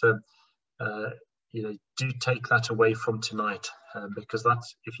that's, you know, do take that away from tonight, because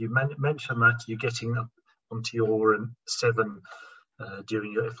that's, if you mention that, you're getting up onto your 7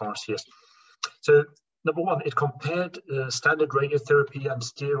 during your FRCS. So number one, it compared standard radiotherapy and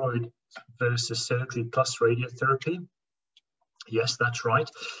steroid versus surgery plus radiotherapy. Yes, that's right.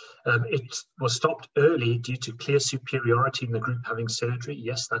 It was stopped early due to clear superiority in the group having surgery.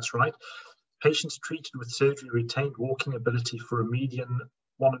 Yes, that's right. Patients treated with surgery retained walking ability for a median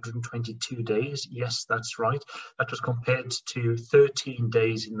 122 days. Yes, that's right. That was compared to 13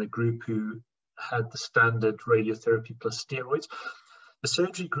 days in the group who had the standard radiotherapy plus steroids. The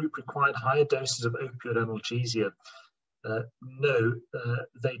surgery group required higher doses of opioid analgesia. No,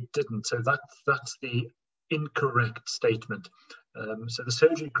 they didn't. So that's the incorrect statement. So the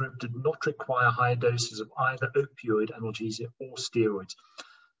surgery group did not require higher doses of either opioid analgesia or steroids.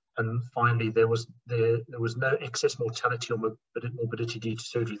 And finally, there was no excess mortality or morbidity due to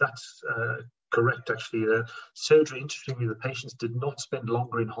surgery. That's correct, actually. Surgery, interestingly, the patients did not spend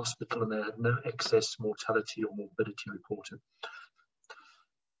longer in hospital and they had no excess mortality or morbidity reported.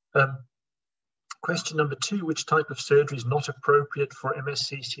 Question number two, which type of surgery is not appropriate for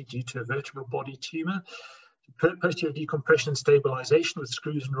MSCC due to a vertebral body tumor? Posterior decompression and stabilization with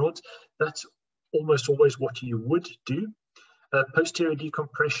screws and rods, that's almost always what you would do. Posterior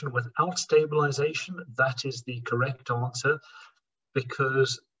decompression without stabilization, that is the correct answer,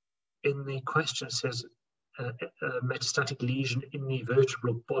 because in the question it says metastatic lesion in the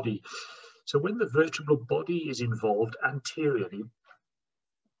vertebral body. So when the vertebral body is involved anteriorly,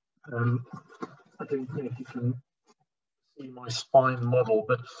 I don't know if you can see my spine model,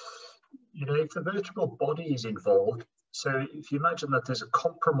 but you know, if the vertebral body is involved, so if you imagine that there's a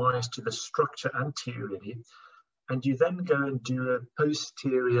compromise to the structure anteriorly, and you then go and do a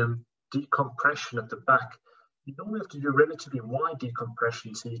posterior decompression at the back, you normally have to do a relatively wide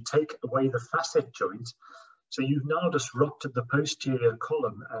decompression. So you take away the facet joints. So you've now disrupted the posterior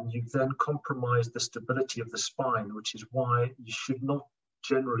column and you've then compromised the stability of the spine, which is why you should not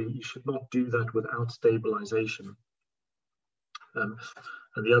do that without stabilization.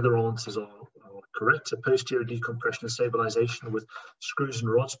 And the other answers are correct. So posterior decompression and stabilization with screws and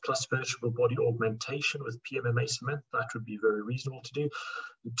rods plus vertebral body augmentation with PMMA cement, that would be very reasonable to do.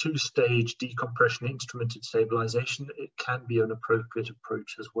 The two-stage decompression instrumented stabilization, it can be an appropriate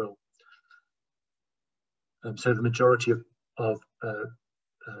approach as well. So the majority of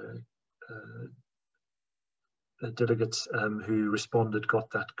delegates who responded got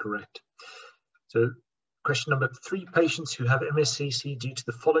that correct. So Question number 3, patients who have MSCC due to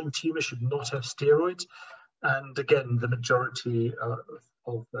the following tumor should not have steroids. And again, the majority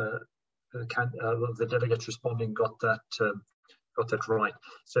of the delegates responding got that right.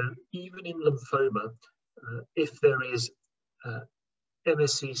 So even in lymphoma, if there is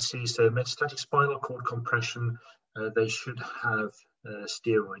MSCC, so metastatic spinal cord compression, they should have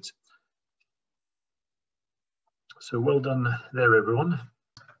steroids. So well done there, everyone.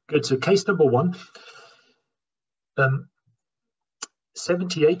 Good. So case number 1,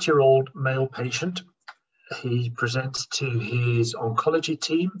 78-year-old male patient. He presents to his oncology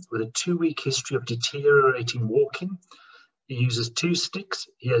team with a 2-week history of deteriorating walking. He uses 2 sticks.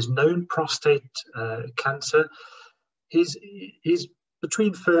 He has known prostate cancer. He's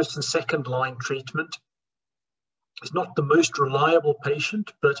between first and second line treatment. He's not the most reliable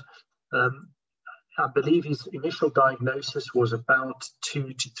patient, but I believe his initial diagnosis was about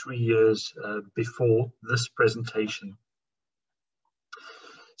 2 to 3 years before this presentation.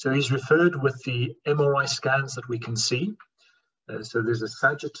 So he's referred with the MRI scans that we can see. So there's a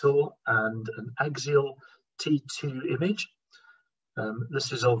sagittal and an axial T2 image.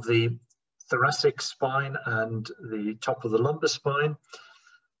 This is of the thoracic spine and the top of the lumbar spine.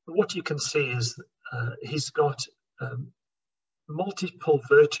 What you can see is he's got multiple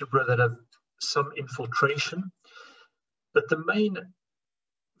vertebrae that have some infiltration, but the main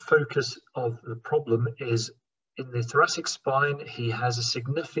focus of the problem is in the thoracic spine. He has a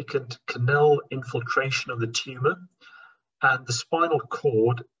significant canal infiltration of the tumor, and the spinal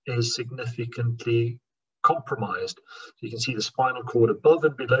cord is significantly compromised. So you can see the spinal cord above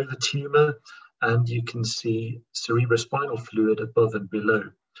and below the tumor, and you can see cerebrospinal fluid above and below.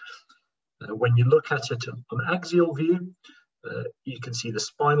 When you look at it on axial view, you can see the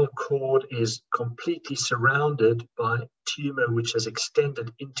spinal cord is completely surrounded by tumor which has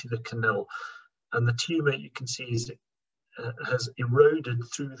extended into the canal, and the tumor, you can see, has eroded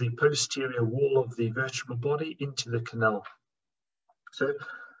through the posterior wall of the vertebral body into the canal. So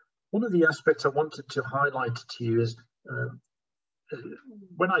one of the aspects I wanted to highlight to you is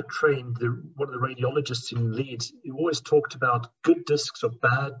when I trained one of the radiologists in Leeds, he always talked about good discs are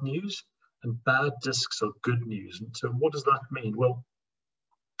bad news and bad discs are good news. And so what does that mean? Well,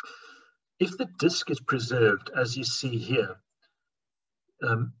 if the disc is preserved, as you see here,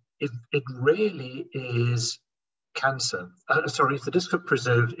 it rarely is cancer. Sorry, if the discs are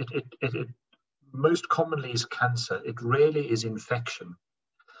preserved, it most commonly is cancer. It rarely is infection.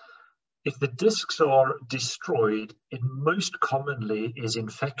 If the discs are destroyed, it most commonly is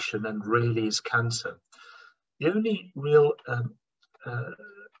infection and rarely is cancer. The only real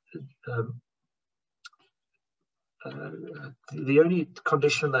the only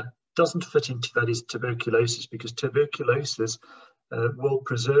condition that doesn't fit into that is tuberculosis, because tuberculosis will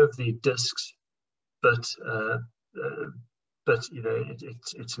preserve the discs, but you know,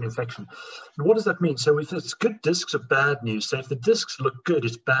 it's an infection. And what does that mean? So if it's good discs are bad news. So if the discs look good,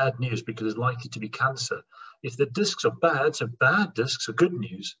 it's bad news because it's likely to be cancer. If the discs are bad, so bad discs are good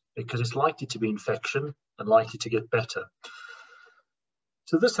news because it's likely to be infection and likely to get better.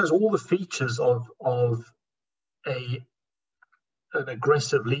 So this has all the features of an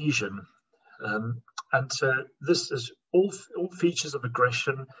aggressive lesion. And so this is all features of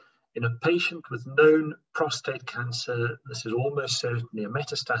aggression. In a patient with known prostate cancer, this is almost certainly a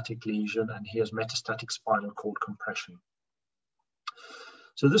metastatic lesion, and he has metastatic spinal cord compression.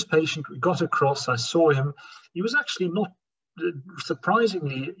 So this patient, we got across, I saw him. He was actually not,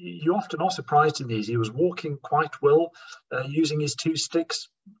 surprisingly, you often are surprised in these. He was walking quite well, using his 2 sticks.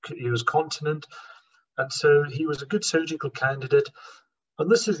 He was continent. And so he was a good surgical candidate.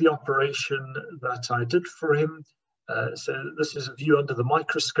 And this is the operation that I did for him. So this is a view under the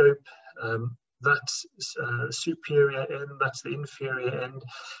microscope. That's superior end, that's the inferior end.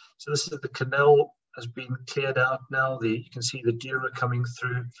 So this is the canal has been cleared out now. You can see the dura coming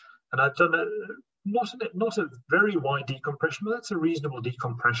through. And I've done not a very wide decompression, but that's a reasonable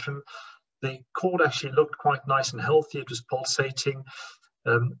decompression. The cord actually looked quite nice and healthy. It was pulsating,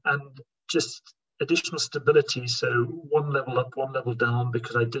 and just additional stability. So 1 level up, 1 level down,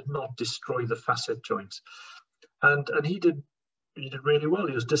 because I did not destroy the facet joints. And he did really well.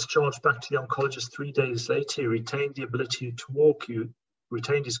 He was discharged back to the oncologist 3 days later. He retained the ability to walk, he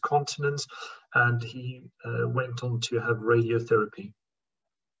retained his continence, and he went on to have radiotherapy.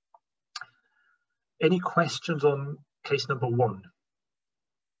 Any questions on case number 1?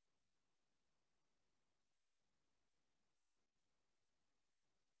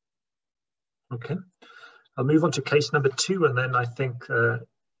 Okay, I'll move on to case number 2, and then I think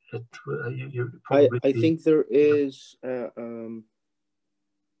you probably... I think there is a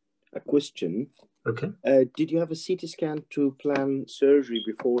question Okay. Did you have a CT scan to plan surgery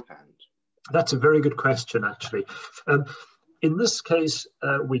beforehand? That's a very good question, actually. In this case,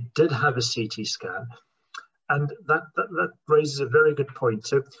 we did have a CT scan, and that raises a very good point.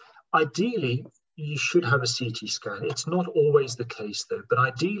 So ideally, you should have a CT scan. It's not always the case, though, but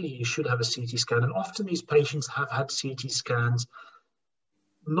ideally, you should have a CT scan. And often these patients have had CT scans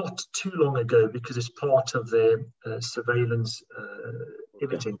not too long ago because it's part of their surveillance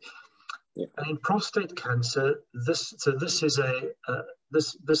imaging. Yeah. And in prostate cancer, this is a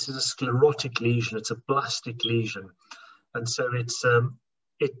sclerotic lesion. It's a blastic lesion, and so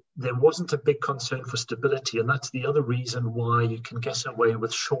there wasn't a big concern for stability, and that's the other reason why you can get away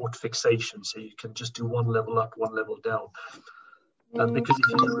with short fixation. So you can just do one level up, one level down. Because if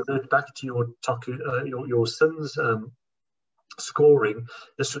you revert back to your son's scoring,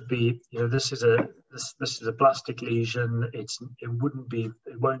 this would be, this is a plastic lesion. It won't be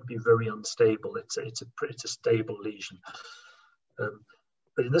very unstable. It's a stable lesion.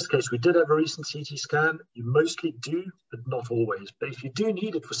 But in this case, we did have a recent CT scan. You mostly do, but not always. But if you do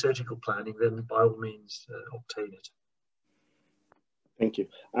need it for surgical planning, then by all means obtain it. Thank you.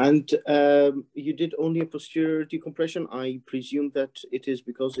 And you did only a posterior decompression. I presume that it is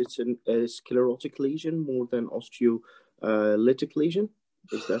because it's a sclerotic lesion more than osteolytic lesion.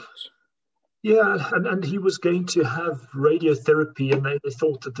 Is that? Yeah, and he was going to have radiotherapy, and they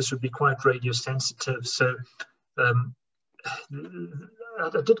thought that this would be quite radiosensitive. So I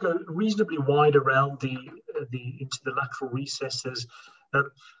did go reasonably wide around into the lateral recesses, but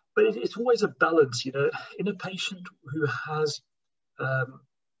it's always a balance, in a patient who has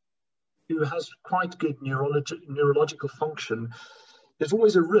quite good neurological function. There's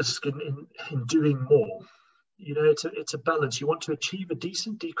always a risk in doing more. It's a balance. You want to achieve a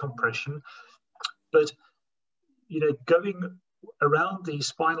decent decompression, but going around the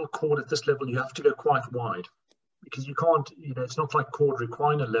spinal cord at this level, you have to go quite wide, because you can't, it's not like cord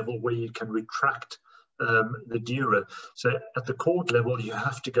recliner level where you can retract the dura. So at the cord level, you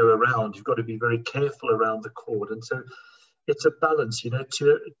have to go around. You've got to be very careful around the cord. And so it's a balance,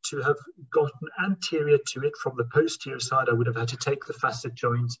 to have gotten anterior to it from the posterior side, I would have had to take the facet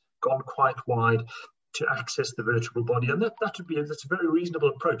joints, gone quite wide to access the vertebral body. And that's a very reasonable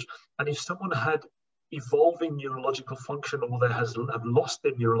approach. And if someone had evolving neurological function, or they have lost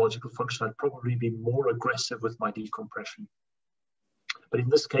their neurological function, I'd probably be more aggressive with my decompression. But in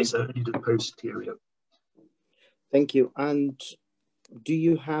this case, I only did posterior. Thank you. And do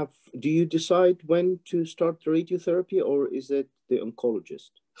you decide when to start the radiotherapy, or is it the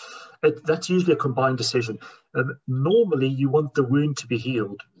oncologist? That's usually a combined decision. Normally, you want the wound to be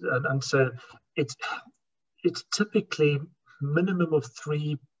healed, and so it's typically minimum of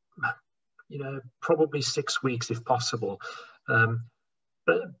 3, probably 6 weeks if possible.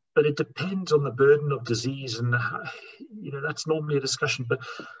 But it depends on the burden of disease, and that's normally a discussion. But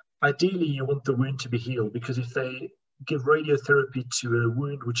ideally, you want the wound to be healed, because if they give radiotherapy to a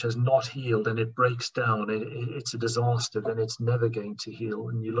wound which has not healed and it breaks down, it's a disaster. Then it's never going to heal,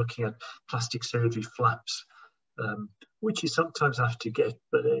 and you're looking at plastic surgery flaps, which you sometimes have to get,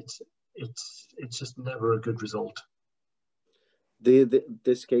 but it's just never a good result.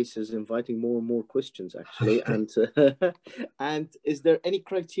 This case is inviting more and more questions, actually. And is there any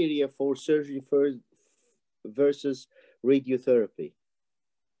criteria for surgery versus radiotherapy?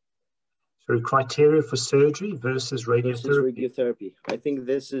 So criteria for surgery versus radiotherapy? I think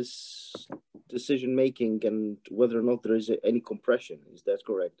this is decision making and whether or not there is any compression. Is that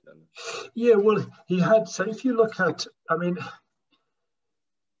correct? Yeah, well, so if you look at,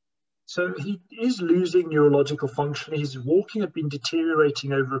 so he is losing neurological function. His walking had been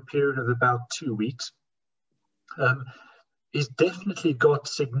deteriorating over a period of about 2 weeks. He's definitely got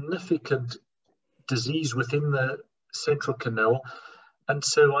significant disease within the central canal. And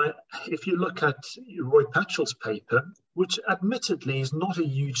so if you look at Roy Patchell's paper, which admittedly is not a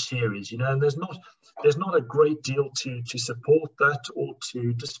huge series, and there's not a great deal to support that or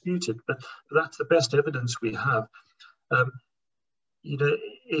to dispute it, but that's the best evidence we have.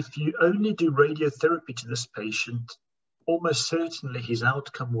 If you only do radiotherapy to this patient, almost certainly his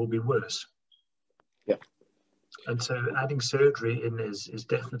outcome will be worse. Yeah. And so adding surgery in is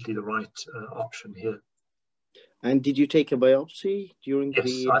definitely the right option here. And did you take a biopsy during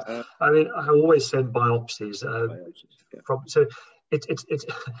yes, I always send biopsies. So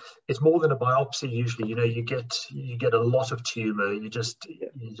it's more than a biopsy usually. You get a lot of tumor. You just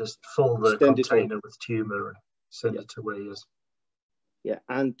fill the container with tumor and send it away. Yes. Yeah,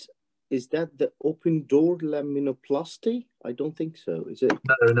 and Is that the open door laminoplasty? I don't think so. Is it?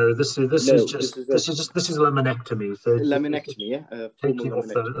 No. This is laminectomy. So laminectomy, yeah. Taking off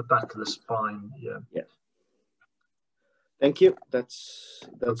the back of the spine. Yeah. Yeah. Thank you. That's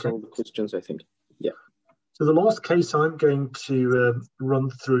Okay. all the questions, I think. Yeah. So the last case I'm going to run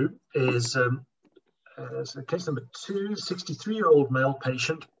through is case number 2, 63-year-old male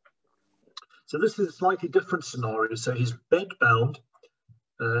patient. So this is a slightly different scenario. So he's bedbound.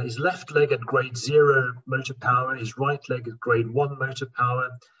 His left leg at grade 0 motor power, his right leg at grade 1 motor power.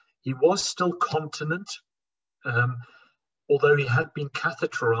 He was still continent, although he had been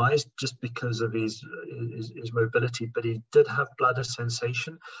catheterized just because of his mobility, but he did have bladder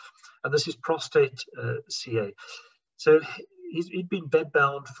sensation. And this is prostate CA. So he'd been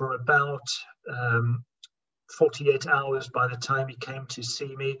bedbound for about 48 hours by the time he came to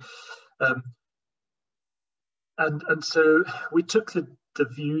see me. And so we took the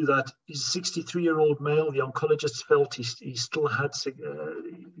view that he's a 63-year-old male. The oncologist felt he still had,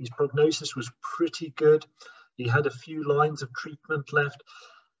 his prognosis was pretty good. He had a few lines of treatment left.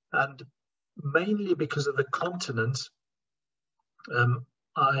 And mainly because of the continence,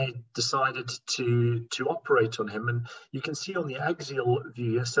 I decided to operate on him. And you can see on the axial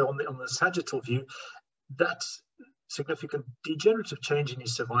view, so on the sagittal view, that's significant degenerative change in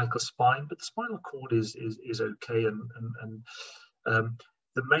his cervical spine, but the spinal cord is okay, and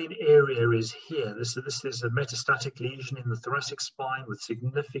the main area is here. This is a metastatic lesion in the thoracic spine with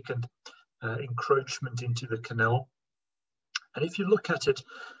significant encroachment into the canal. And if you look at it,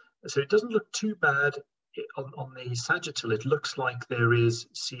 so it doesn't look too bad on the sagittal. It looks like there is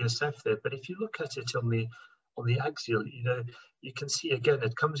CSF there, but if you look at it on the axial, you can see again,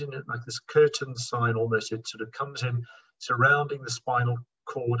 it comes in like this curtain sign almost. It sort of comes in surrounding the spinal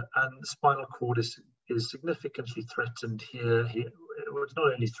cord, and the spinal cord is significantly threatened here. Well, it's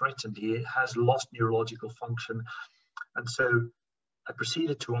not only threatened, he has lost neurological function. And so I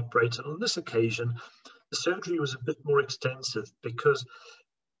proceeded to operate. And on this occasion, the surgery was a bit more extensive because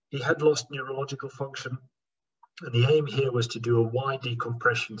he had lost neurological function. And the aim here was to do a wide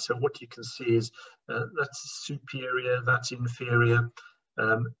decompression. So what you can see is that's superior, that's inferior.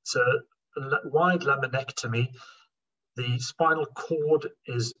 So wide laminectomy. The spinal cord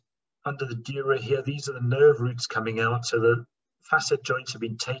is under the dura here. These are the nerve roots coming out. So the facet joints have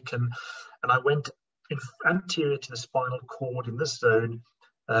been taken. And I went anterior to the spinal cord in this zone,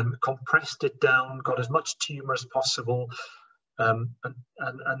 compressed it down, got as much tumor as possible, and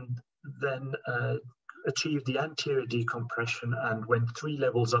then achieved the anterior decompression and went 3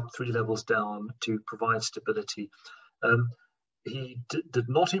 levels up, 3 levels down to provide stability. He did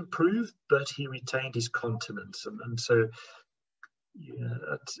not improve, but he retained his continence. And so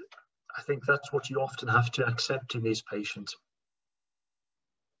yeah, I think that's what you often have to accept in these patients.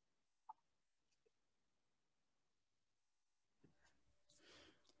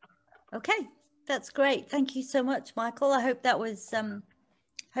 Okay, that's great. Thank you so much, Michael. I hope that was,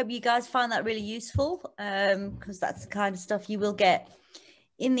 hope you guys found that really useful, because that's the kind of stuff you will get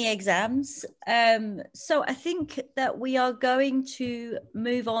in the exams. So I think that we are going to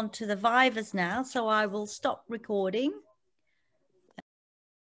move on to the vivas now. So I will stop recording.